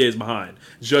 or 3 days behind.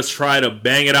 Just try to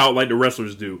bang it out like the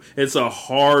wrestlers do. It's a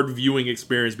hard viewing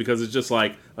experience because it's just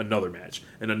like another match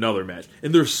and another match.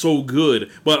 And they're so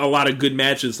good, but a lot of good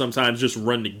matches sometimes just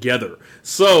run together.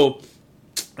 So,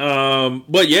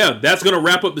 but yeah, that's going to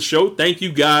wrap up the show. Thank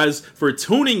you guys for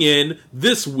tuning in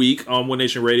this week on One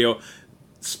Nation Radio.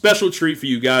 Special treat for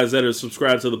you guys that are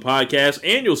subscribed to the podcast,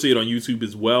 and you'll see it on YouTube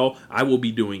as well. I will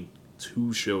be doing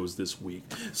 2 shows this week.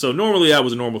 So normally that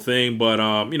was a normal thing, but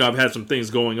I've had some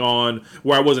things going on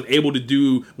where I wasn't able to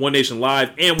do One Nation Live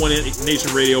and One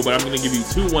Nation Radio, but I'm going to give you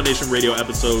 2 One Nation Radio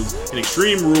episodes, an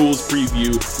Extreme Rules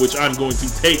preview, which I'm going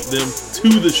to take them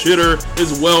to the shitter,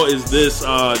 as well as this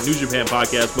New Japan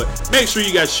podcast. But make sure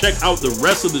you guys check out the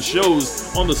rest of the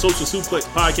shows on the Social Suplex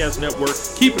Podcast Network.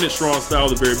 Keeping It Strong Style,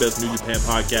 the very best New Japan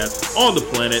podcast on the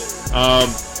planet.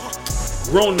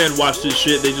 Grown men watch this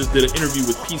shit. They just did an interview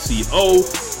with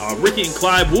PCO. Ricky and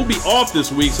Clive will be off this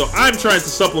week, so I'm trying to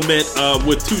supplement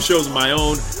with 2 shows of my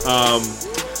own.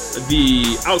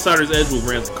 The Outsider's Edge with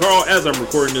Rance and Carl. As I'm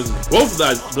recording this, both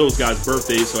of those guys'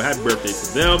 birthdays, so happy birthday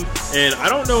to them. And I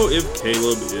don't know if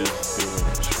Caleb is doing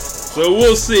it. So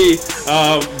we'll see.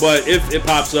 But if it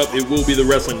pops up, it will be the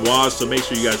Wrestling Wash, so make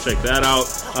sure you guys check that out.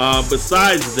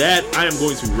 Besides that, I am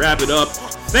going to wrap it up.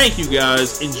 Thank you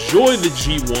guys. Enjoy the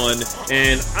G1,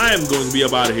 and I am going to be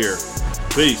up out of here.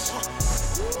 Peace.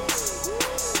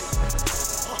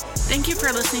 Thank you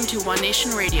for listening to One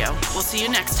Nation Radio. We'll see you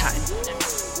next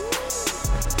time.